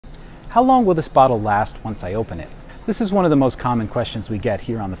How long will this bottle last once I open it? This is one of the most common questions we get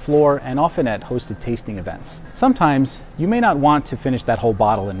here on the floor and often at hosted tasting events. Sometimes you may not want to finish that whole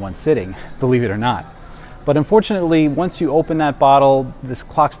bottle in one sitting, believe it or not. But unfortunately, once you open that bottle, this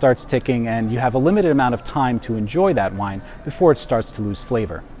clock starts ticking and you have a limited amount of time to enjoy that wine before it starts to lose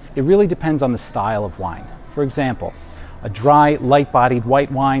flavor. It really depends on the style of wine. For example, a dry, light-bodied white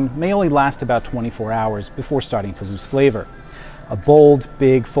wine may only last about 24 hours before starting to lose flavor. A bold,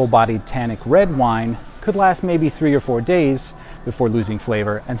 big, full-bodied tannic red wine could last maybe 3 or 4 days before losing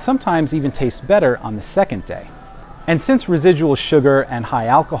flavor, and sometimes even tastes better on the second day. And since residual sugar and high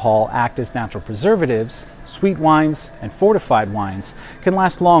alcohol act as natural preservatives, sweet wines and fortified wines can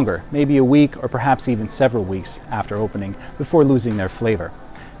last longer, maybe a week or perhaps even several weeks after opening before losing their flavor.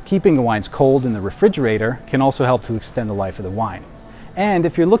 Keeping the wines cold in the refrigerator can also help to extend the life of the wine. And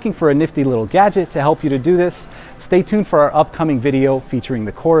if you're looking for a nifty little gadget to help you to do this, stay tuned for our upcoming video featuring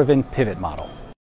the Coravin pivot model.